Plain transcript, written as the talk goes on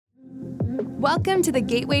Welcome to the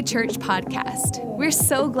Gateway Church podcast. We're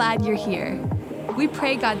so glad you're here. We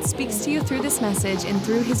pray God speaks to you through this message and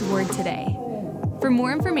through His Word today. For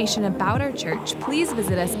more information about our church, please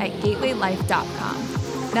visit us at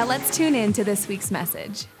gatewaylife.com. Now let's tune in to this week's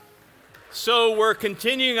message. So we're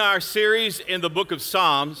continuing our series in the book of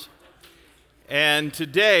Psalms, and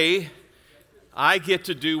today I get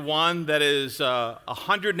to do one that is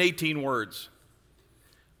 118 words.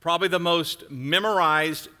 Probably the most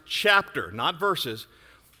memorized chapter, not verses,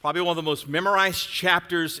 probably one of the most memorized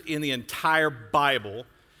chapters in the entire Bible.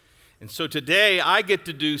 And so today I get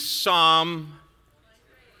to do Psalm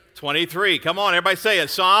 23. Come on, everybody say it.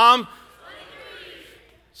 Psalm 23.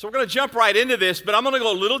 So we're going to jump right into this, but I'm going to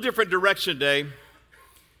go a little different direction today.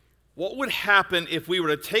 What would happen if we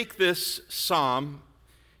were to take this psalm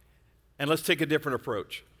and let's take a different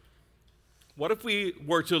approach? What if we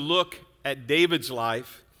were to look at David's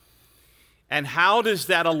life, and how does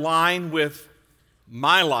that align with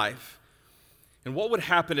my life? And what would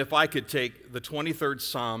happen if I could take the 23rd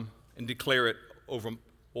Psalm and declare it over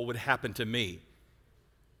what would happen to me?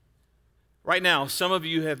 Right now, some of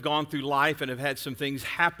you have gone through life and have had some things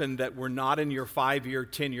happen that were not in your 5-year,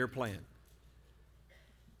 10-year plan.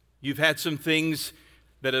 You've had some things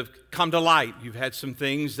that have come to light. You've had some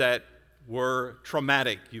things that were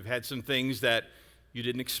traumatic. You've had some things that you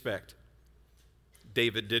didn't expect.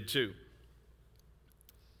 David did too.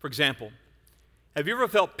 For example, have you ever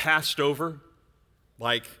felt passed over?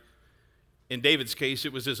 Like in David's case,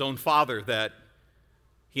 it was his own father that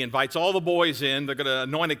he invites all the boys in, they're going to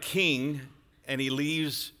anoint a king, and he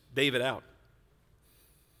leaves David out.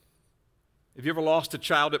 Have you ever lost a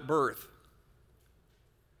child at birth?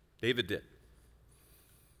 David did.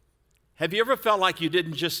 Have you ever felt like you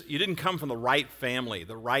didn't come from the right family,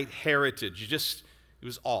 the right heritage? It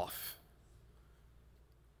was off.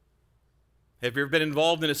 Have you ever been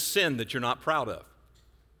involved in a sin that you're not proud of?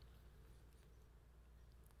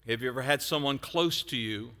 Have you ever had someone close to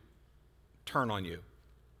you turn on you?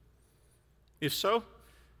 If so,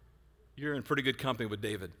 you're in pretty good company with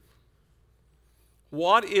David.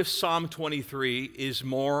 What if Psalm 23 is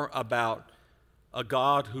more about a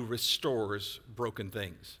God who restores broken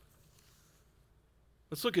things?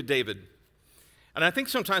 Let's look at David. And I think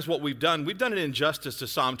sometimes what we've done an injustice to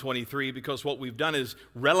Psalm 23 because what we've done is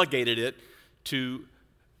relegated it to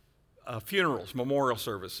funerals, memorial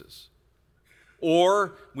services.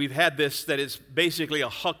 Or we've had this that is basically a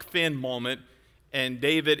Huck Finn moment, and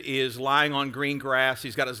David is lying on green grass.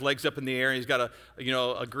 He's got his legs up in the air, and he's got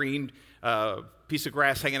a green piece of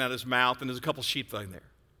grass hanging out of his mouth, and there's a couple sheep laying there.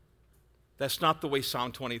 That's not the way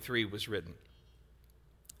Psalm 23 was written.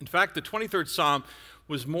 In fact, the 23rd Psalm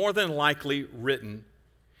was more than likely written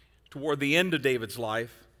toward the end of David's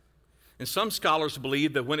life. And some scholars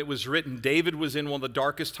believe that when it was written, David was in one of the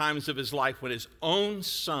darkest times of his life when his own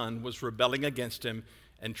son was rebelling against him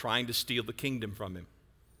and trying to steal the kingdom from him.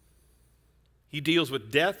 He deals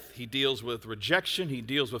with death, he deals with rejection, he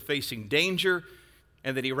deals with facing danger,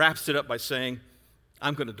 and then he wraps it up by saying,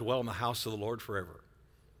 I'm going to dwell in the house of the Lord forever.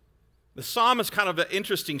 The psalm is kind of an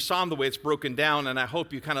interesting psalm the way it's broken down, and I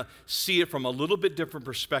hope you kind of see it from a little bit different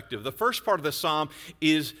perspective. The first part of the psalm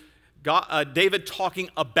is David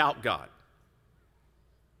talking about God.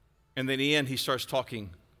 And then in the end, he starts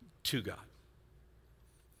talking to God.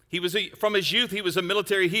 From his youth, he was a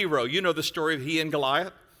military hero. You know the story of he and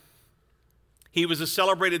Goliath. He was a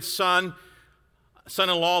celebrated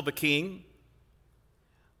son-in-law of the king.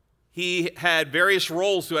 He had various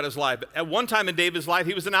roles throughout his life. At one time in David's life,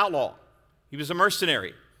 he was an outlaw. He was a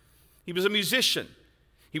mercenary. He was a musician.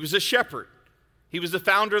 He was a shepherd. He was the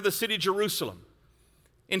founder of the city of Jerusalem.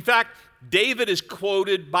 In fact, David is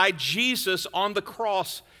quoted by Jesus on the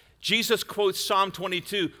cross. Jesus quotes Psalm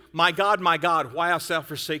 22, my God, why hast thou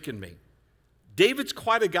forsaken me? David's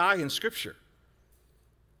quite a guy in Scripture.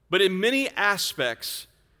 But in many aspects,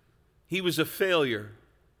 he was a failure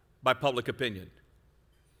by public opinion.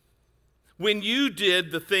 When you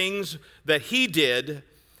did the things that he did,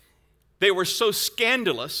 they were so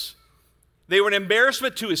scandalous. They were an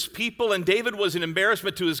embarrassment to his people, and David was an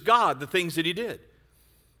embarrassment to his God, the things that he did.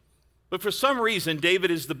 But for some reason,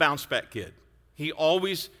 David is the bounce back kid. He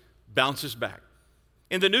always bounces back.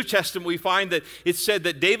 In the New Testament, we find that it said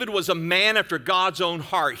that David was a man after God's own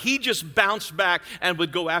heart. He just bounced back and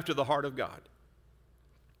would go after the heart of God.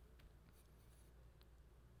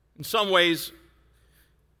 In some ways,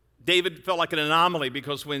 David felt like an anomaly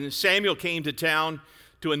because when Samuel came to town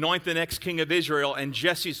to anoint the next king of Israel and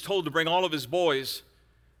Jesse's told to bring all of his boys,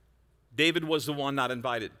 David was the one not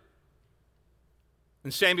invited.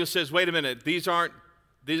 And Samuel says, wait a minute, these aren't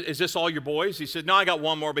Is this all your boys? He said, no, I got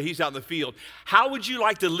one more, but he's out in the field. How would you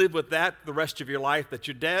like to live with that the rest of your life, that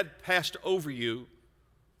your dad passed over you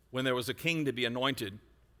when there was a king to be anointed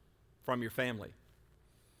from your family?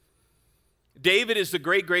 David is the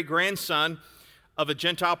great-great-grandson of a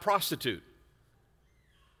Gentile prostitute,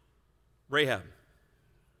 Rahab.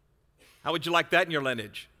 How would you like that in your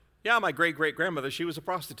lineage? Yeah, my great-great-grandmother, she was a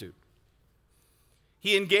prostitute.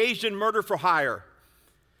 He engaged in murder for hire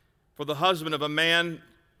for the husband of a man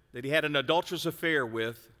that he had an adulterous affair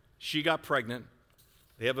with. She got pregnant.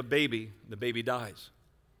 They have a baby. The baby dies.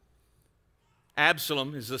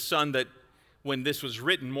 Absalom is the son that, when this was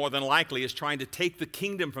written, more than likely is trying to take the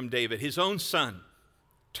kingdom from David. His own son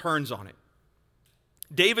turns on it.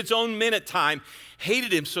 David's own men at time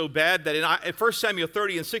hated him so bad that in 1 Samuel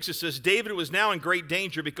 30 and 6 it says, David was now in great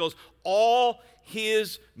danger because all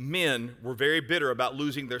his men were very bitter about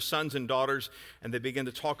losing their sons and daughters, and they began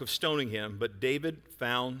to talk of stoning him. But David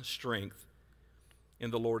found strength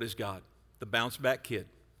in the Lord his God, the bounce-back kid.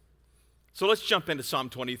 So let's jump into Psalm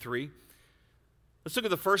 23. Let's look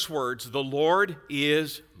at the first words. The Lord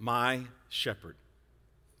is my shepherd.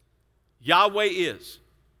 Yahweh is.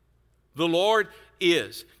 The Lord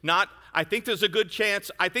is. Not, I think there's a good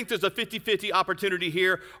chance, I think there's a 50-50 opportunity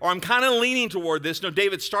here, or I'm kind of leaning toward this. No,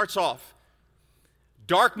 David starts off.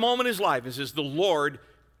 Dark moment in his life, and says, the Lord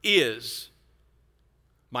is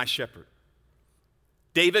my shepherd.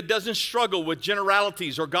 David doesn't struggle with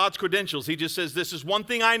generalities or God's credentials. He just says, this is one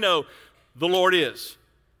thing I know, the Lord is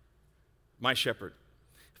my shepherd.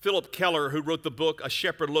 Philip Keller, who wrote the book A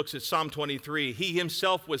Shepherd Looks at Psalm 23, he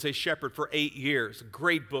himself was a shepherd for 8 years. A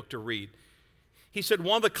great book to read. He said,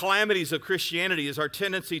 one of the calamities of Christianity is our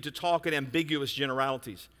tendency to talk in ambiguous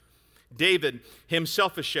generalities. David,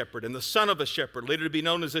 himself a shepherd and the son of a shepherd, later to be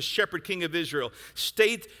known as the shepherd king of Israel,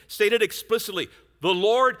 stated explicitly, the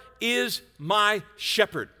Lord is my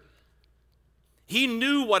shepherd. He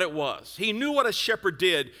knew what it was. He knew what a shepherd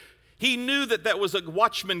did. He knew that that was a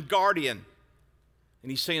watchman guardian.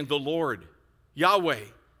 And he's saying, the Lord, Yahweh,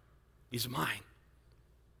 is mine.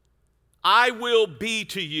 I will be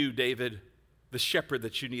to you, David, the shepherd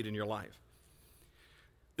that you need in your life.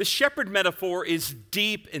 The shepherd metaphor is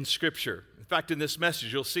deep in Scripture. In fact, in this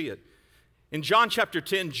message, you'll see it. In John chapter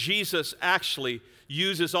 10, Jesus actually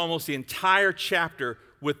uses almost the entire chapter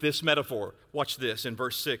with this metaphor. Watch this in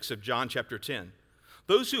verse 6 of John chapter 10.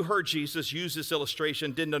 Those who heard Jesus use this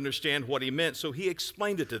illustration didn't understand what he meant, so he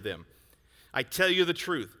explained it to them. I tell you the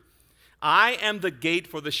truth. I am the gate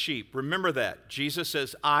for the sheep. Remember that. Jesus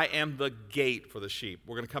says, I am the gate for the sheep.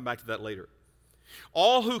 We're going to come back to that later.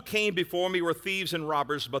 All who came before me were thieves and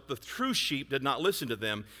robbers, but the true sheep did not listen to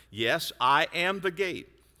them. Yes, I am the gate.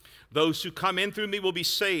 Those who come in through me will be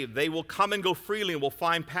saved. They will come and go freely and will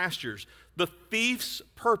find pastures. The thief's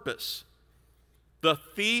purpose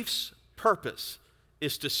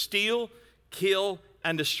is to steal, kill,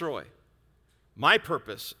 and destroy. My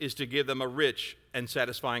purpose is to give them a rich and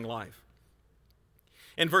satisfying life.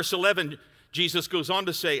 In verse 11, Jesus goes on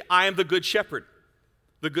to say, I am the good shepherd.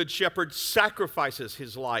 The good shepherd sacrifices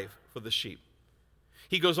his life for the sheep.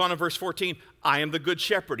 He goes on in verse 14, I am the good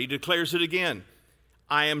shepherd. He declares it again.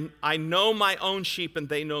 I know my own sheep and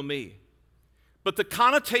they know me. But the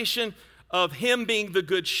connotation of him being the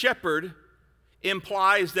good shepherd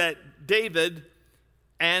implies that David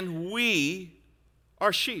and we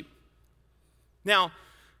are sheep. Now,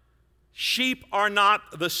 sheep are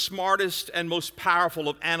not the smartest and most powerful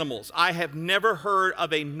of animals. I have never heard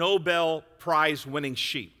of a Nobel Prize winning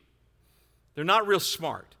sheep. They're not real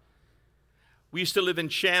smart. We used to live in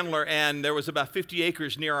Chandler, and there was about 50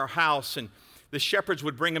 acres near our house, and the shepherds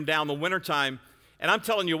would bring them down in the wintertime. And I'm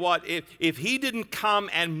telling you what, if he didn't come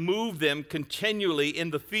and move them continually in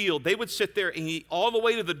the field, they would sit there and eat all the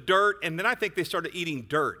way to the dirt, and then I think they started eating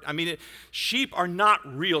dirt. I mean, sheep are not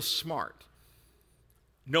real smart.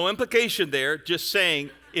 No implication there, just saying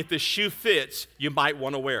if the shoe fits, you might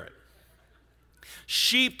want to wear it.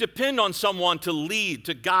 Sheep depend on someone to lead,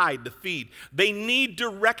 to guide, to feed. They need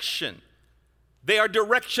direction. They are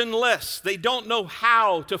directionless. They don't know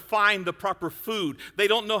how to find the proper food. They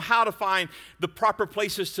don't know how to find the proper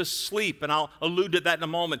places to sleep, and I'll allude to that in a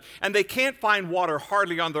moment. And they can't find water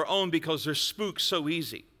hardly on their own because they're spooked so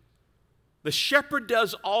easy. The shepherd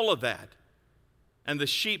does all of that, and the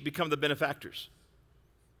sheep become the benefactors.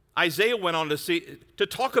 Isaiah went on to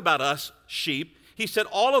talk about us, sheep. He said,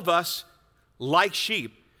 all of us, like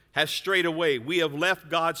sheep, have strayed away. We have left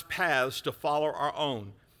God's paths to follow our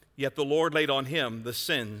own. Yet the Lord laid on him the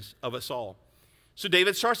sins of us all. So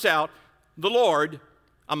David starts out, the Lord,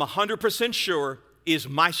 I'm 100% sure, is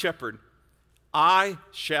my shepherd. I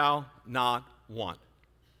shall not want.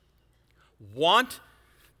 Want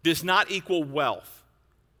does not equal wealth.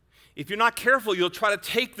 If you're not careful, you'll try to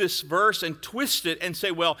take this verse and twist it and say,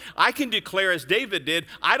 well, I can declare as David did,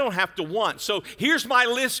 I don't have to want. So here's my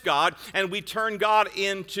list, God, and we turn God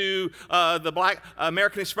into the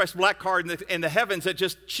American Express black card in the heavens that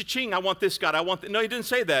just, cha-ching, I want this, God, I want that. No, he didn't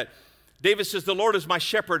say that. David says, the Lord is my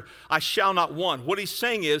shepherd, I shall not want. What he's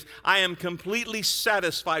saying is, I am completely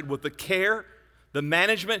satisfied with the care, the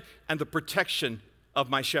management, and the protection of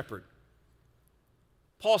my shepherd.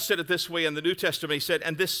 Paul said it this way in the New Testament. He said,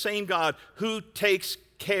 and this same God who takes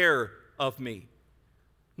care of me.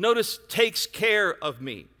 Notice, takes care of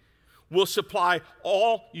me, will supply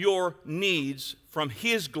all your needs from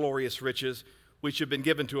his glorious riches, which have been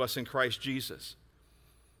given to us in Christ Jesus.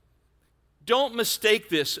 Don't mistake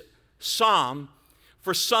this psalm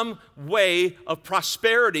for some way of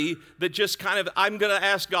prosperity that just kind of, I'm going to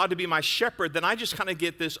ask God to be my shepherd, then I just kind of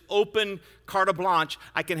get this open carte blanche,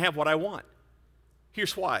 I can have what I want.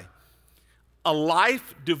 Here's why. A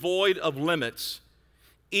life devoid of limits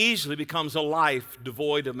easily becomes a life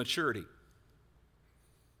devoid of maturity.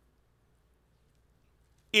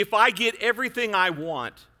 If I get everything I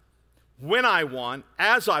want, when I want,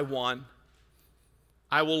 as I want,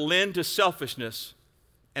 I will lend to selfishness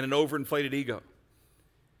and an overinflated ego.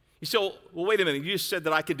 You say, well, wait a minute, you just said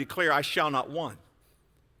that I could declare I shall not want.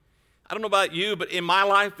 I don't know about you, but in my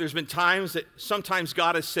life, there's been times that sometimes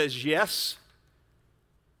God has says yes,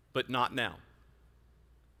 but not now.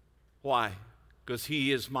 Why? Because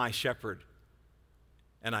he is my shepherd,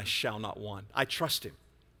 and I shall not want. I trust him.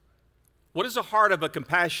 What does the heart of a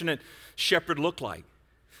compassionate shepherd look like?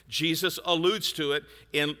 Jesus alludes to it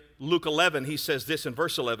in Luke 11. He says this in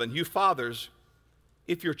verse 11, you fathers,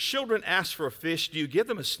 if your children ask for a fish, do you give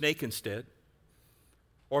them a snake instead?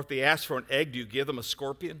 Or if they ask for an egg, do you give them a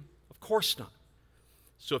scorpion? Of course not.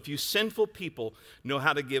 So if you sinful people know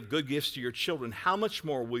how to give good gifts to your children, how much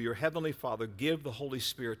more will your heavenly Father give the Holy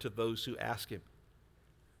Spirit to those who ask him?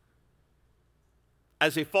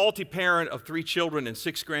 As a faulty parent of 3 children and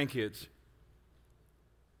 6 grandkids,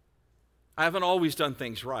 I haven't always done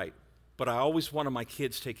things right, but I always wanted my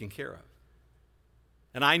kids taken care of.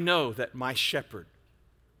 And I know that my shepherd,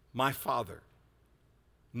 my Father,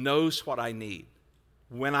 knows what I need,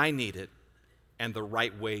 when I need it, and the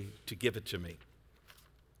right way to give it to me.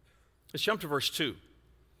 Let's jump to verse 2.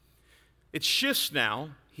 It shifts now.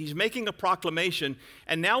 He's making a proclamation,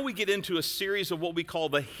 and now we get into a series of what we call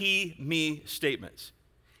the he, me statements.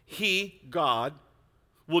 He, God,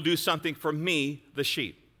 will do something for me, the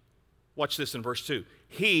sheep. Watch this in verse 2.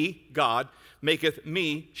 He, God, maketh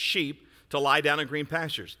me, sheep, to lie down in green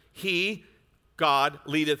pastures. He, God,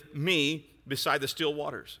 leadeth me beside the still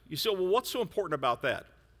waters. You say, well, what's so important about that?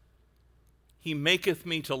 He maketh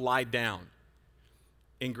me to lie down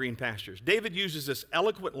in green pastures. David uses this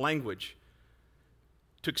eloquent language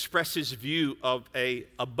to express his view of an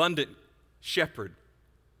abundant shepherd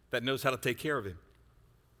that knows how to take care of him.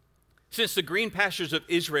 Since the green pastures of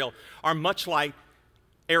Israel are much like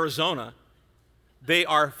Arizona, they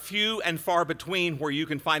are few and far between where you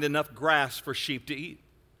can find enough grass for sheep to eat.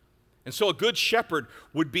 And so a good shepherd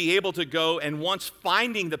would be able to go, and once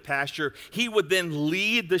finding the pasture, he would then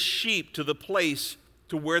lead the sheep to the place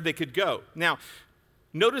to where they could go. Now,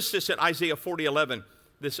 notice this in Isaiah 40:11.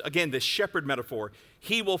 This shepherd metaphor.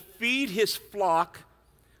 He will feed his flock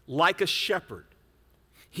like a shepherd.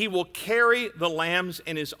 He will carry the lambs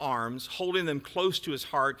in his arms, holding them close to his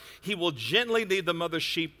heart. He will gently lead the mother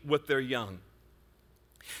sheep with their young.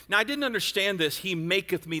 Now, I didn't understand this. He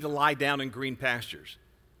maketh me to lie down in green pastures.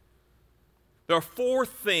 There are 4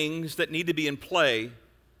 things that need to be in play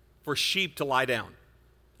for sheep to lie down.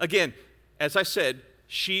 Again, as I said,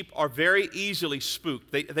 sheep are very easily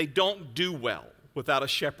spooked. They don't do well without a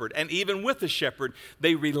shepherd. And even with a shepherd,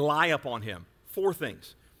 they rely upon him. 4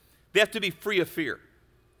 things. They have to be free of fear.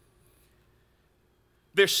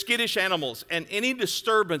 They're skittish animals, and any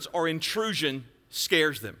disturbance or intrusion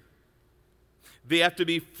scares them. They have to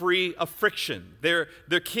be free of friction. There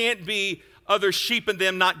can't be other sheep and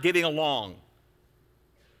them not getting along.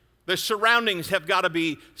 Their surroundings have got to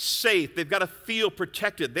be safe. They've got to feel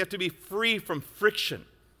protected. They have to be free from friction.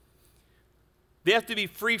 They have to be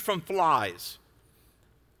free from flies.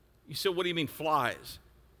 You say, what do you mean flies?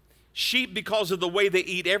 Sheep, because of the way they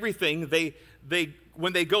eat everything,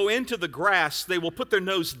 when they go into the grass, they will put their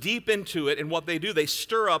nose deep into it, and what they do, they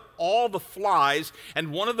stir up all the flies,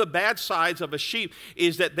 and one of the bad sides of a sheep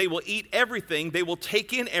is that they will eat everything, they will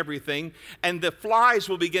take in everything, and the flies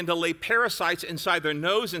will begin to lay parasites inside their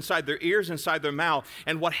nose, inside their ears, inside their mouth,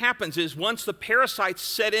 and what happens is once the parasites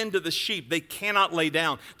set into the sheep, they cannot lay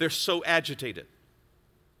down. They're so agitated.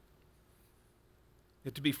 You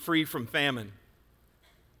have to be free from famine.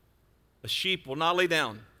 A sheep will not lay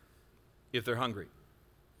down if they're hungry.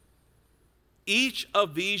 Each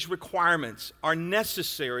of these requirements are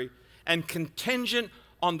necessary and contingent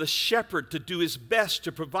on the shepherd to do his best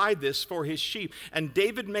to provide this for his sheep. And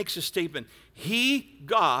David makes a statement, He,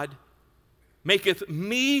 God, maketh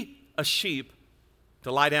me a sheep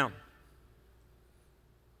to lie down.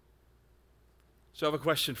 So I have a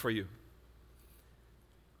question for you.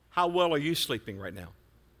 How well are you sleeping right now?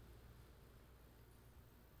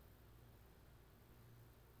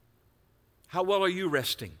 How well are you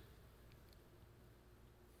resting?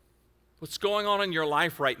 What's going on in your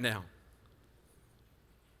life right now?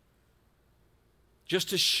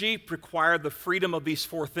 Just as sheep require the freedom of these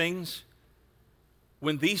four things,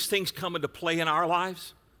 when these things come into play in our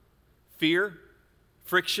lives, fear,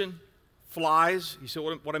 friction, flies, you say,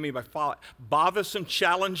 what do I mean by fly? Bothersome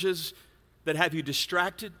challenges that have you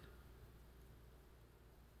distracted,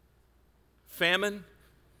 famine,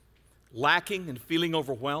 lacking and feeling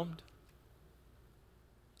overwhelmed.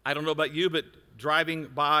 I don't know about you, but driving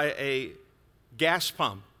by a gas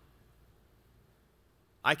pump,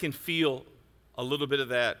 I can feel a little bit of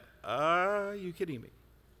that. Are you kidding me?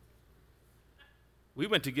 We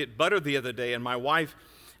went to get butter the other day, and my wife,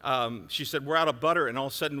 she said, we're out of butter. And all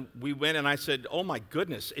of a sudden, we went, and I said, oh, my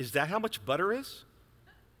goodness, is that how much butter is?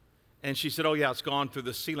 And she said, oh, yeah, it's gone through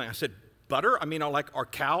the ceiling. I said, butter? I mean, are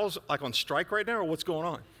cows like on strike right now, or what's going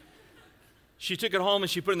on? She took it home, and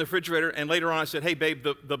she put it in the refrigerator, and later on I said, hey, babe,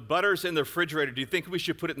 the butter's in the refrigerator. Do you think we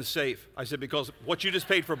should put it in the safe? I said, because what you just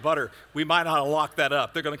paid for butter, we might not lock that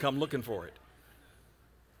up. They're going to come looking for it.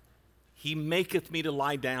 He maketh me to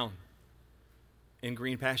lie down in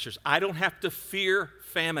green pastures. I don't have to fear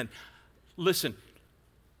famine. Listen,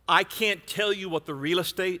 I can't tell you what the real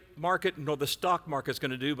estate market nor the stock market is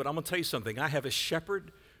going to do, but I'm going to tell you something. I have a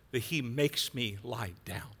shepherd that he makes me lie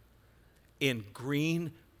down in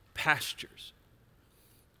green pastures.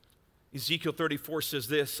 Ezekiel 34 says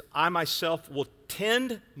this, I myself will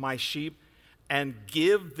tend my sheep and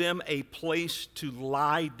give them a place to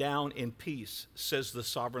lie down in peace, says the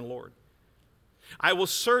sovereign Lord. I will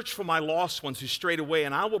search for my lost ones who strayed away,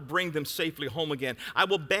 and I will bring them safely home again. I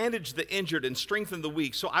will bandage the injured and strengthen the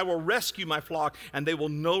weak, so I will rescue my flock, and they will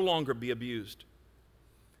no longer be abused.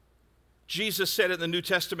 Jesus said in the New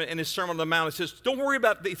Testament in his Sermon on the Mount, it says, don't worry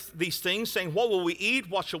about these things, saying, what will we eat?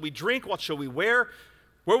 What shall we drink? What shall we wear?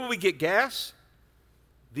 Where will we get gas?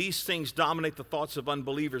 These things dominate the thoughts of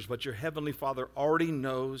unbelievers, but your heavenly Father already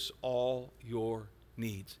knows all your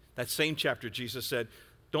needs. That same chapter, Jesus said,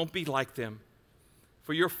 don't be like them.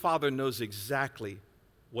 For your Father knows exactly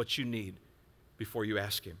what you need before you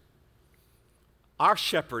ask him. Our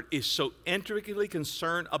shepherd is so intricately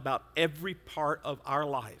concerned about every part of our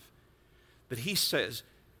life that he says,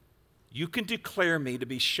 you can declare me to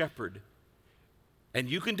be shepherd, and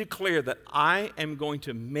you can declare that I am going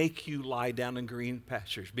to make you lie down in green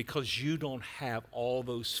pastures because you don't have all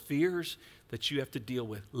those fears that you have to deal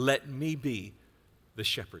with. Let me be the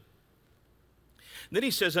shepherd. Then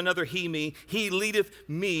he says, another he, me, he leadeth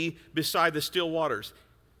me beside the still waters.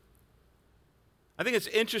 I think it's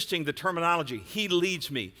interesting, the terminology, he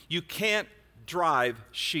leads me. You can't drive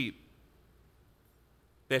sheep.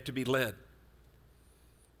 They have to be led.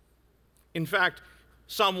 In fact,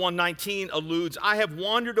 Psalm 119 alludes, I have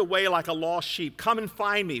wandered away like a lost sheep. Come and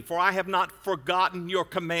find me, for I have not forgotten your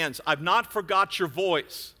commands. I've not forgot your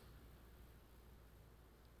voice.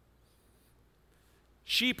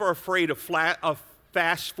 Sheep are afraid of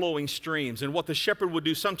fast-flowing streams. And what the shepherd would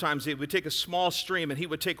do sometimes, he would take a small stream and he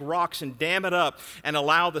would take rocks and dam it up and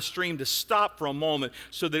allow the stream to stop for a moment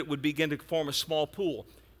so that it would begin to form a small pool.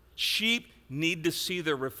 Sheep need to see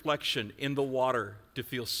their reflection in the water to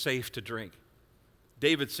feel safe to drink.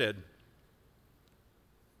 David said,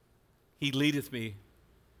 he leadeth me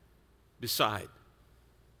beside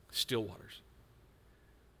still waters.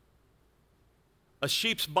 A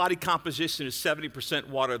sheep's body composition is 70%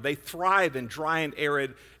 water. They thrive in dry and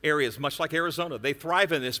arid areas, much like Arizona. They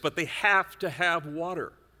thrive in this, but they have to have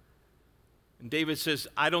water. And David says,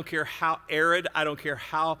 I don't care how arid, I don't care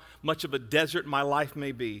how much of a desert my life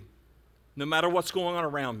may be. No matter what's going on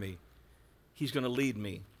around me, he's going to lead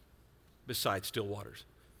me beside still waters.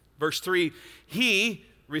 Verse 3, he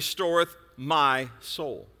restoreth my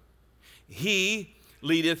soul. He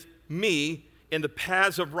leadeth me in the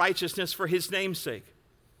paths of righteousness for his name's sake.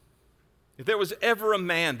 If there was ever a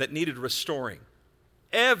man that needed restoring,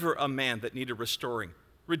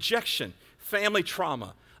 rejection, family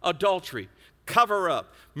trauma, adultery, cover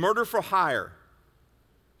up, murder for hire,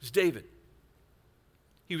 it was David.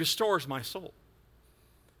 He restores my soul.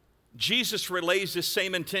 Jesus relays this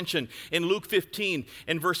same intention. In Luke 15,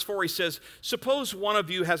 in verse 4, he says, suppose one of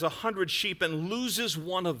you has 100 sheep and loses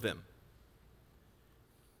one of them.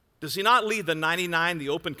 Does he not leave the 99 in the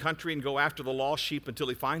open country and go after the lost sheep until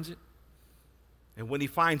he finds it? And when he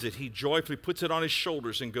finds it, he joyfully puts it on his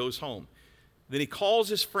shoulders and goes home. Then he calls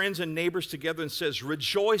his friends and neighbors together and says,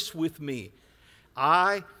 rejoice with me.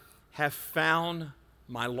 I have found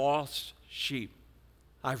my lost sheep.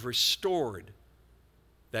 I've restored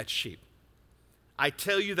that sheep. I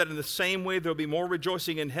tell you that in the same way there will be more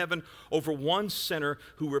rejoicing in heaven over one sinner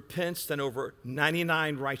who repents than over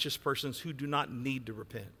 99 righteous persons who do not need to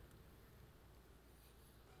repent.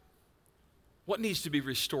 What needs to be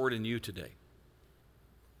restored in you today?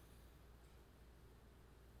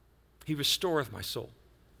 He restoreth my soul.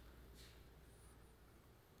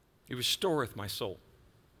 He restoreth my soul.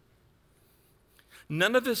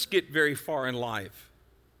 None of us get very far in life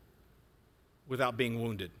without being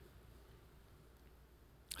wounded.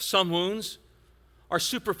 Some wounds are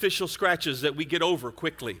superficial scratches that we get over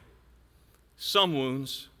quickly. Some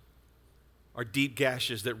wounds are deep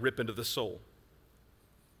gashes that rip into the soul.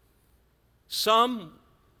 Some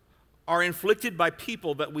are inflicted by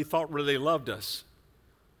people that we thought really loved us.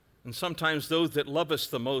 And sometimes those that love us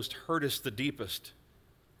the most hurt us the deepest,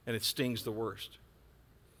 and it stings the worst.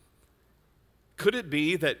 Could it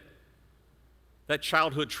be that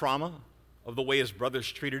childhood trauma of the way his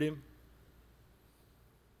brothers treated him?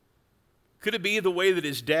 Could it be the way that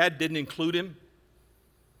his dad didn't include him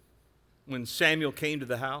when Samuel came to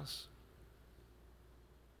the house?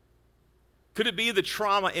 Could it be the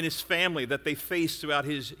trauma in his family that they faced throughout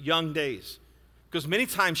his young days? Because many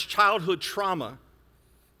times childhood trauma,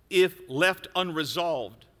 if left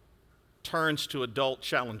unresolved, turns to adult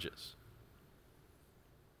challenges.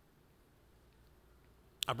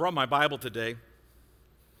 I brought my Bible today.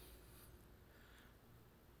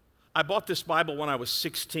 I bought this Bible when I was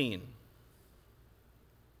 16.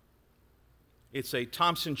 It's a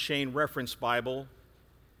Thompson Chain Reference Bible.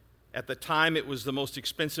 At the time, it was the most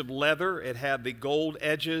expensive leather. It had the gold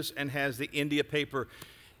edges and has the India paper.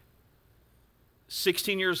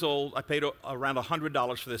 16 years old, I paid around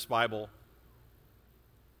 $100 for this Bible,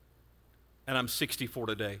 and I'm 64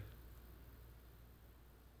 today.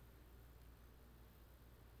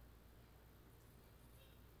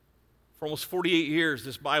 For almost 48 years,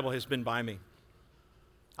 this Bible has been by me.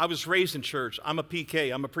 I was raised in church. I'm a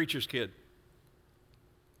PK. I'm a preacher's kid.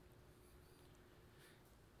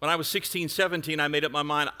 When I was 16, 17, I made up my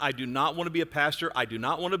mind, I do not want to be a pastor. I do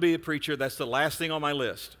not want to be a preacher. That's the last thing on my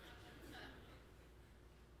list.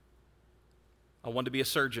 I wanted to be a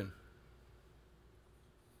surgeon.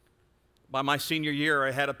 By my senior year, I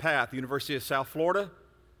had a path, University of South Florida,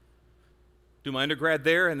 do my undergrad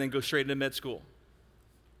there, and then go straight into med school.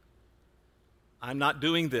 I'm not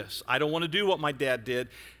doing this. I don't want to do what my dad did.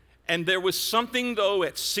 And there was something, though,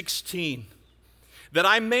 at 16 that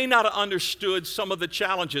I may not have understood some of the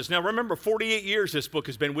challenges. Now, remember, 48 years this book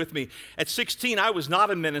has been with me. At 16, I was not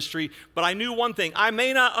in ministry, but I knew one thing. I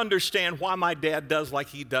may not understand why my dad does like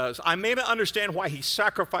he does. I may not understand why he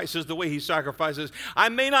sacrifices the way he sacrifices. I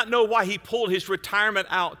may not know why he pulled his retirement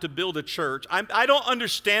out to build a church. I don't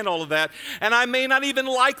understand all of that, and I may not even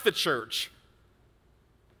like the church.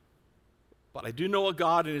 But I do know a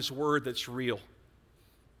God and His Word that's real.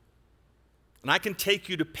 And I can take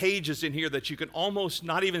you to pages in here that you can almost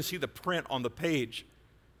not even see the print on the page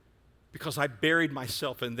because I buried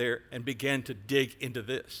myself in there and began to dig into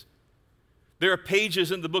this. There are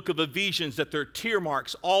pages in the book of Ephesians that there are tear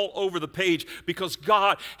marks all over the page because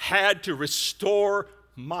God had to restore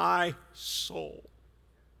my soul.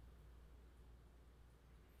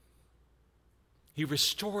 He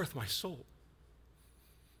restoreth my soul.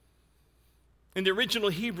 In the original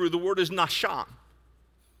Hebrew, the word is nasham.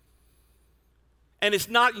 And it's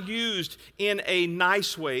not used in a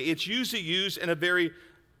nice way. It's usually used in a very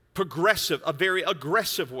progressive, a very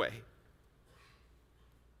aggressive way.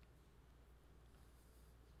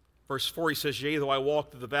 Verse 4, he says, yea, though I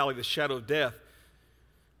walk through the valley of the shadow of death,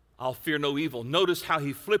 I'll fear no evil. Notice how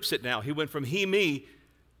he flips it now. He went from he, me,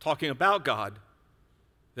 talking about God,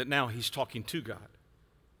 that now he's talking to God.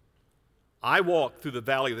 I walk through the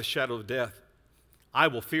valley of the shadow of death. I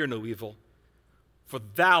will fear no evil, for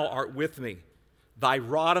thou art with me. Thy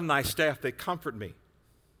rod and thy staff, they comfort me.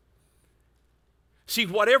 See,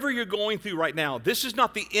 whatever you're going through right now, this is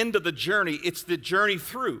not the end of the journey, it's the journey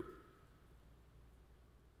through.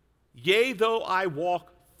 Yea, though I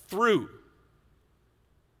walk through.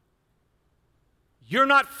 You're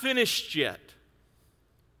not finished yet.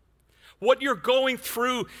 What you're going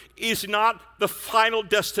through is not the final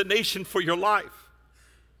destination for your life.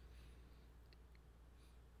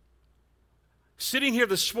 Sitting here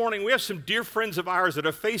this morning, we have some dear friends of ours that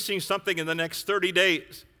are facing something in the next 30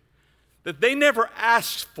 days that they never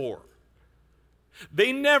asked for.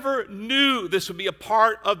 They never knew this would be a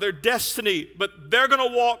part of their destiny, but they're going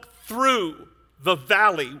to walk through the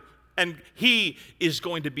valley, and He is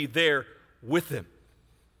going to be there with them.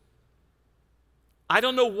 I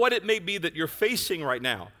don't know what it may be that you're facing right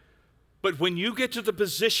now, but when you get to the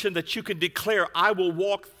position that you can declare, I will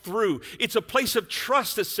walk through, it's a place of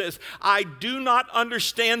trust that says, I do not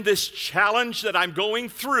understand this challenge that I'm going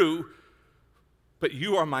through, but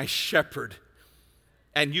you are my shepherd,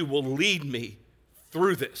 and you will lead me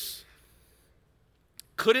through this.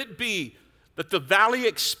 Could it be that the valley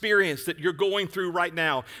experience that you're going through right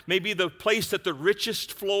now may be the place that the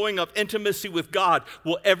richest flowing of intimacy with God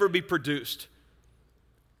will ever be produced?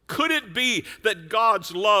 Could it be that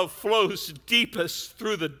God's love flows deepest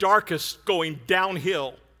through the darkest going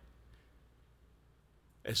downhill?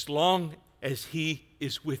 As long as He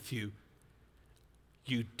is with you,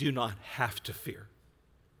 you do not have to fear.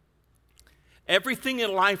 Everything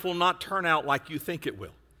in life will not turn out like you think it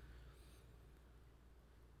will.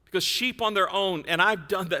 Because sheep on their own, and I've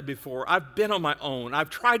done that before, I've been on my own, I've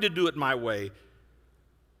tried to do it my way,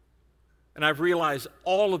 and I've realized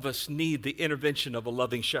all of us need the intervention of a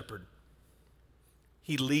loving shepherd.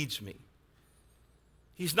 He leads me.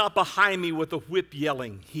 He's not behind me with a whip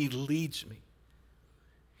yelling. He leads me.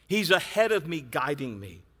 He's ahead of me, guiding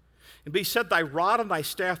me. And He said, thy rod and thy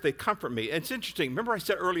staff, they comfort me. And it's interesting. Remember I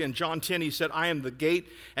said earlier in John 10, He said, I am the gate,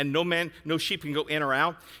 and no sheep can go in or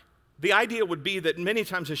out. The idea would be that many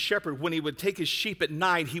times a shepherd, when he would take his sheep at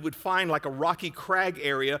night, he would find like a rocky crag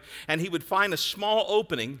area, and he would find a small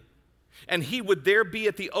opening, and he would there be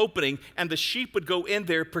at the opening, and the sheep would go in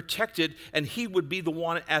there protected, and he would be the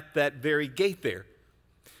one at that very gate there.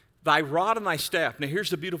 Thy rod and thy staff. Now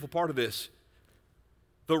here's the beautiful part of this.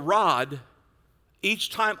 The rod,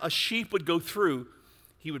 each time a sheep would go through,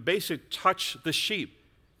 he would basically touch the sheep.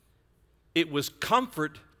 It was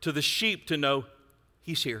comfort to the sheep to know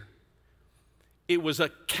He's here. It was a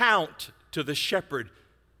count to the shepherd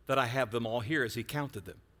that I have them all here as He counted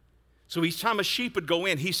them. So each time a sheep would go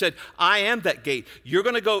in, He said, I am that gate. You're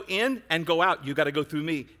going to go in and go out. You got to go through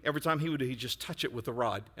me. Every time he'd just touch it with a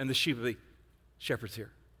rod, and the sheep would be, shepherd's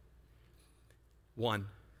here. 1,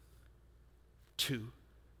 2,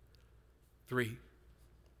 3.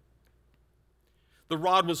 The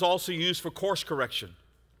rod was also used for course correction.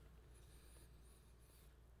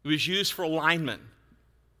 It was used for alignment.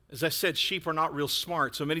 As I said, sheep are not real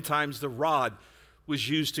smart, so many times the rod was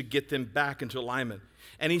used to get them back into alignment.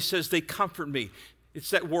 And He says, they comfort me. It's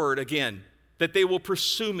that word again, that they will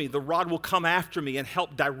pursue me. The rod will come after me and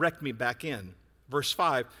help direct me back in. Verse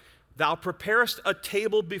 5, thou preparest a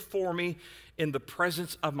table before me in the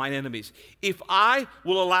presence of mine enemies. If I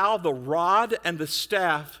will allow the rod and the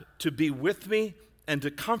staff to be with me and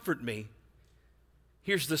to comfort me,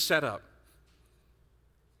 here's the setup.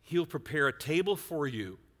 He'll prepare a table for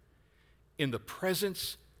you in the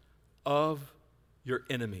presence of your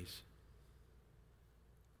enemies.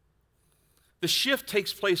 The shift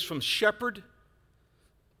takes place from shepherd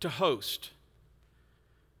to host.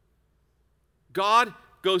 God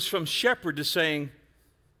goes from shepherd to saying,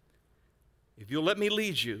 if you'll let me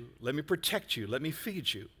lead you, let me protect you, let me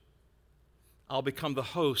feed you, I'll become the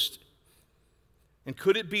host. And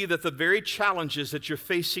could it be that the very challenges that you're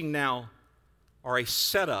facing now are a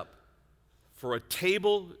setup for a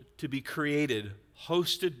table to be created,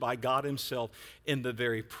 hosted by God Himself in the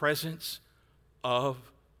very presence of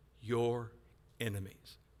your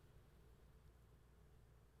enemies?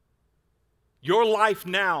 Your life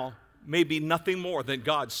now may be nothing more than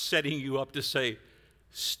God setting you up to say,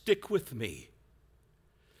 stick with me.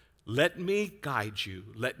 Let me guide you.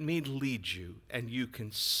 Let me lead you. And you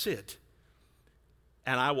can sit,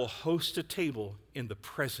 and I will host a table in the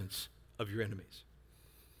presence of your enemies.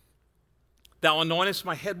 Thou anointest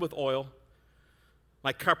my head with oil,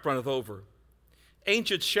 my cup runneth over.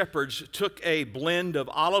 Ancient shepherds took a blend of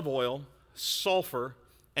olive oil, sulfur,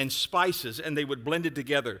 and spices, and they would blend it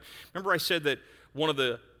together. Remember I said that one of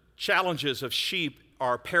the challenges of sheep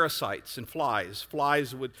are parasites and flies.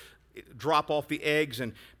 Flies would drop off the eggs,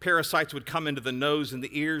 and parasites would come into the nose and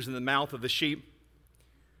the ears and the mouth of the sheep.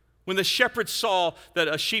 When the shepherd saw that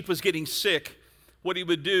a sheep was getting sick, what he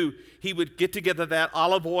would do, he would get together that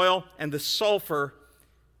olive oil and the sulfur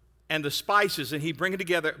and the spices, and he'd bring it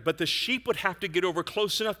together, but the sheep would have to get over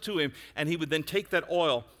close enough to him, and he would then take that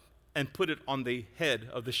oil and put it on the head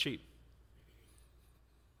of the sheep.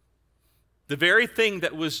 The very thing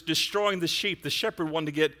that was destroying the sheep, the shepherd wanted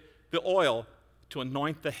to get the oil to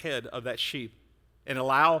anoint the head of that sheep and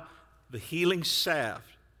allow the healing salve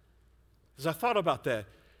As I thought about that,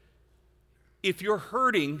 if you're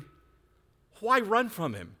hurting, why run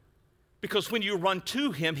from him? Because when you run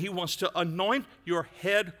to him, he wants to anoint your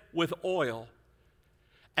head with oil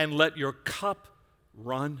and let your cup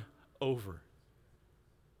run over.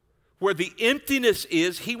 Where the emptiness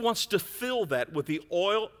is, he wants to fill that with the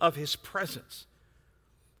oil of his presence.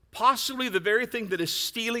 Possibly the very thing that is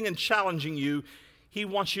stealing and challenging you, he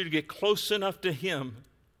wants you to get close enough to him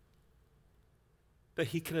that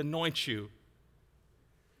he can anoint you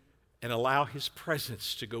and allow his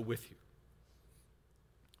presence to go with you.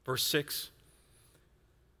 Verse 6,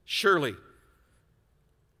 surely,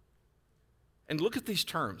 and look at these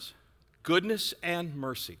terms, goodness and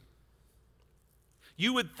mercy.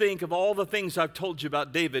 You would think of all the things I've told you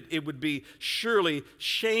about David, it would be surely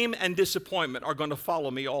shame and disappointment are going to follow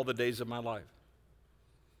me all the days of my life.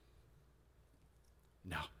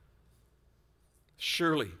 No.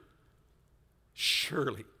 Surely,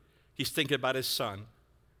 he's thinking about his son.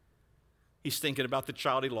 He's thinking about the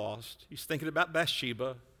child he lost. He's thinking about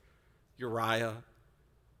Bathsheba, Uriah,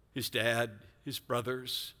 his dad, his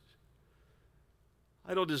brothers.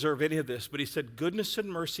 I don't deserve any of this, but he said, goodness and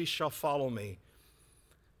mercy shall follow me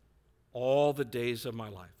all the days of my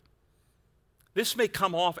life. This may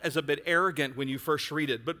come off as a bit arrogant when you first read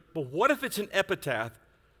it, but what if it's an epitaph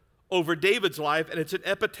over David's life and it's an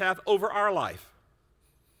epitaph over our life?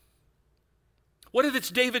 What if it's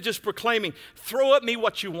David just proclaiming, throw at me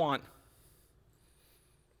what you want.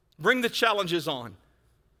 Bring the challenges on.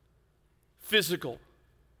 Physical,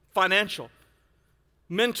 financial,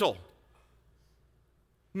 mental,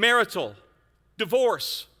 marital,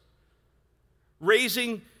 divorce,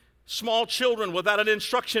 raising small children without an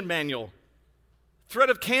instruction manual, threat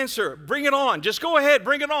of cancer, bring it on. Just go ahead,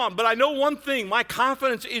 bring it on. But I know one thing, my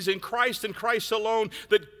confidence is in Christ and Christ alone,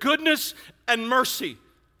 that goodness and mercy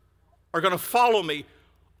are going to follow me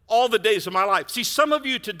all the days of my life. See, some of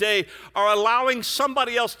you today are allowing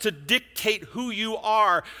somebody else to dictate who you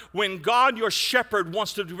are when God, your shepherd,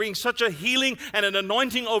 wants to bring such a healing and an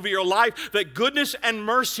anointing over your life that goodness and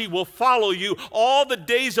mercy will follow you all the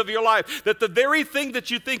days of your life. That the very thing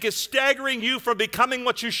that you think is staggering you from becoming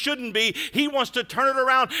what you shouldn't be, he wants to turn it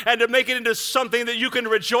around and to make it into something that you can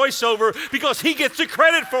rejoice over because he gets the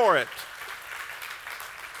credit for it.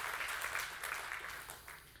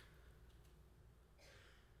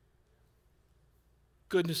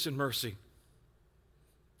 Goodness and mercy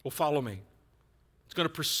will follow me. It's going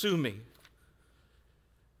to pursue me.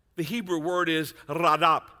 The Hebrew word is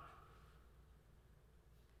radap.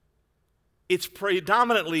 It's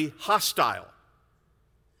predominantly hostile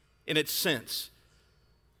in its sense.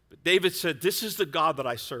 But David said, this is the God that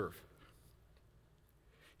I serve.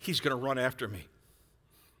 He's going to run after me.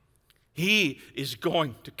 He is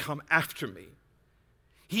going to come after me.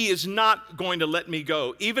 He is not going to let me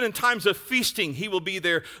go. Even in times of feasting, he will be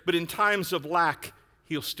there, but in times of lack,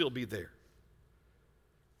 he'll still be there.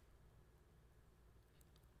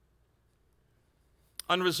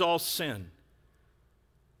 Unresolved sin,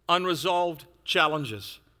 unresolved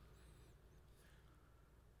challenges,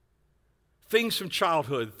 things from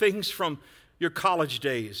childhood, things from your college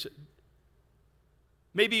days,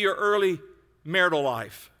 maybe your early marital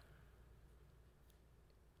life.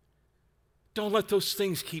 Don't let those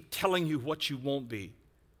things keep telling you what you won't be.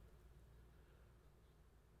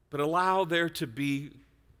 But allow there to be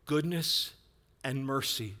goodness and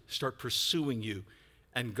mercy start pursuing you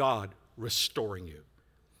and God restoring you.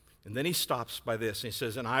 And then he stops by this and he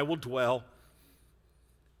says, and I will dwell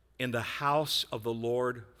in the house of the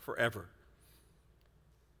Lord forever.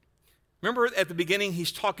 Remember at the beginning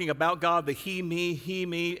he's talking about God, the he,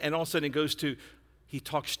 me, and all of a sudden it goes to, he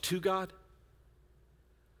talks to God.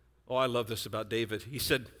 Oh, I love this about David. He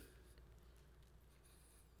said,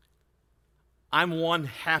 I'm one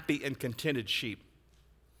happy and contented sheep.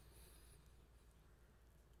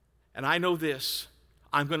 And I know this,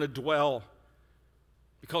 I'm going to dwell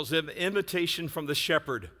because of the invitation from the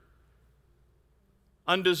shepherd.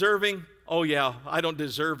 Undeserving? Oh yeah, I don't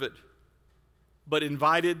deserve it. But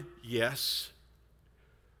invited? Yes.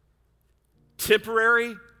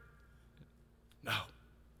 Temporary? No.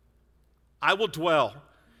 I will dwell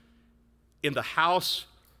in the house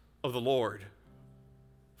of the Lord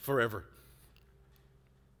forever.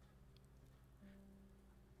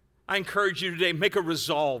 I encourage you today, make a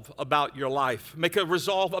resolve about your life. Make a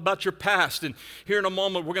resolve about your past. And here in a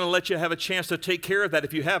moment, we're going to let you have a chance to take care of that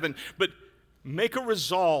if you haven't. But make a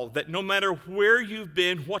resolve that no matter where you've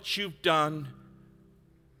been, what you've done,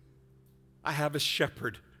 I have a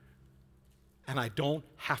shepherd, and I don't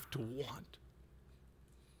have to want.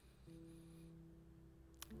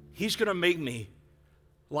 He's going to make me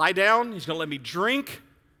lie down. He's going to let me drink.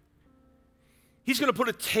 He's going to put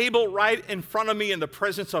a table right in front of me in the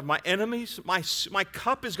presence of my enemies. My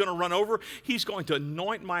cup is going to run over. He's going to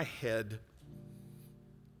anoint my head.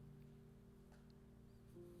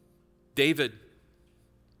 David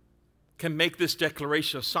can make this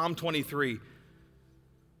declaration of Psalm 23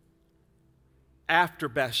 after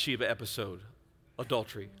Bathsheba episode,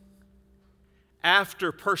 adultery,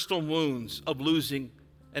 after personal wounds of losing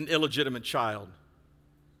an illegitimate child,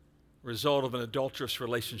 result of an adulterous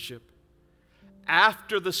relationship,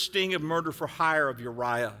 after the sting of murder for hire of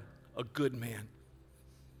Uriah, a good man,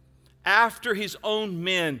 after his own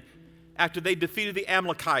men, after they defeated the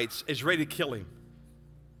Amalekites, is ready to kill him.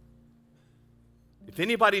 If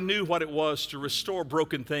anybody knew what it was to restore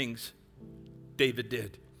broken things, David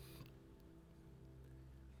did.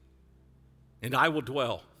 And I will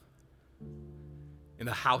dwell in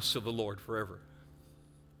the house of the Lord forever.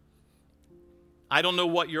 I don't know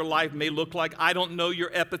what your life may look like. I don't know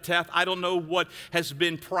your epitaph. I don't know what has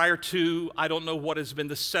been prior to. I don't know what has been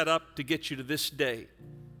the setup to get you to this day.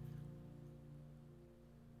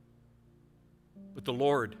 But the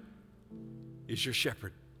Lord is your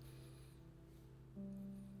shepherd.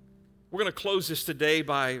 We're going to close this today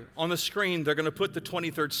by, on the screen, they're going to put the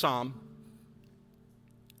 23rd Psalm.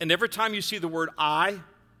 And every time you see the word I,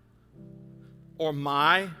 or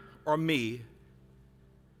my, or me,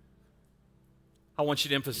 I want you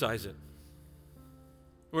to emphasize it.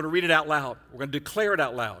 We're going to read it out loud. We're going to declare it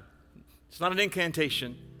out loud. It's not an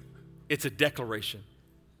incantation. It's a declaration.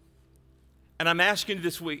 And I'm asking you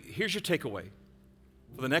this week, here's your takeaway.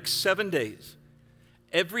 For the next 7 days,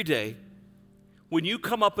 every day, when you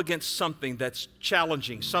come up against something that's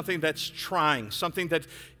challenging, something that's trying, something that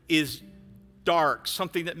is dark,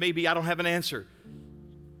 something that maybe I don't have an answer,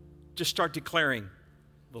 just start declaring,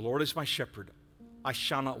 the Lord is my shepherd, I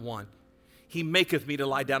shall not want. He maketh me to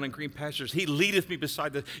lie down in green pastures. He leadeth me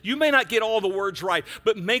beside the... You may not get all the words right,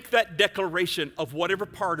 but make that declaration of whatever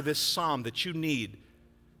part of this psalm that you need.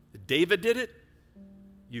 David did it,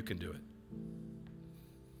 you can do it.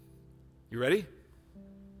 You ready?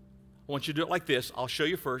 I want you to do it like this. I'll show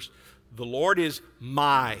you first. The Lord is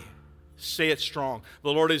my, say it strong.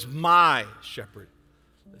 The Lord is my shepherd.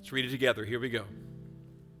 Let's read it together. Here we go.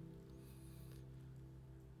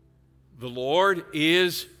 The Lord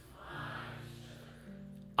is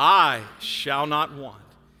I shall not want.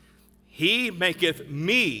 He maketh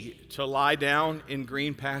me to lie down in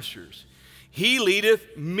green pastures. He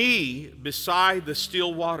leadeth me beside the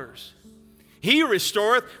still waters. He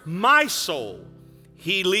restoreth my soul.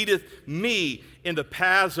 He leadeth me in the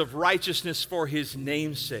paths of righteousness for his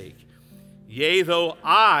name's sake. Yea, though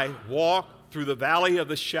I walk through the valley of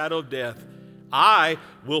the shadow of death, I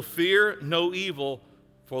will fear no evil,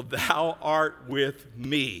 for thou art with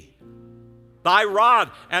me. Thy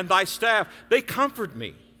rod and thy staff, they comfort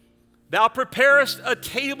me. Thou preparest a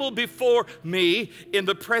table before me in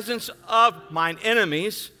the presence of mine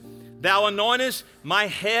enemies. Thou anointest my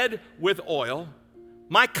head with oil.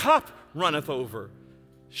 My cup runneth over.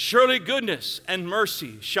 Surely goodness and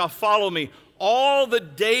mercy shall follow me all the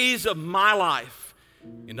days of my life,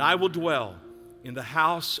 and I will dwell in the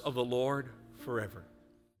house of the Lord forever.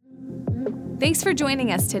 Thanks for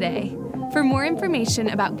joining us today. For more information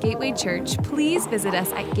about Gateway Church, please visit us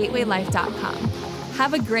at gatewaylife.com.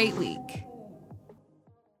 Have a great week.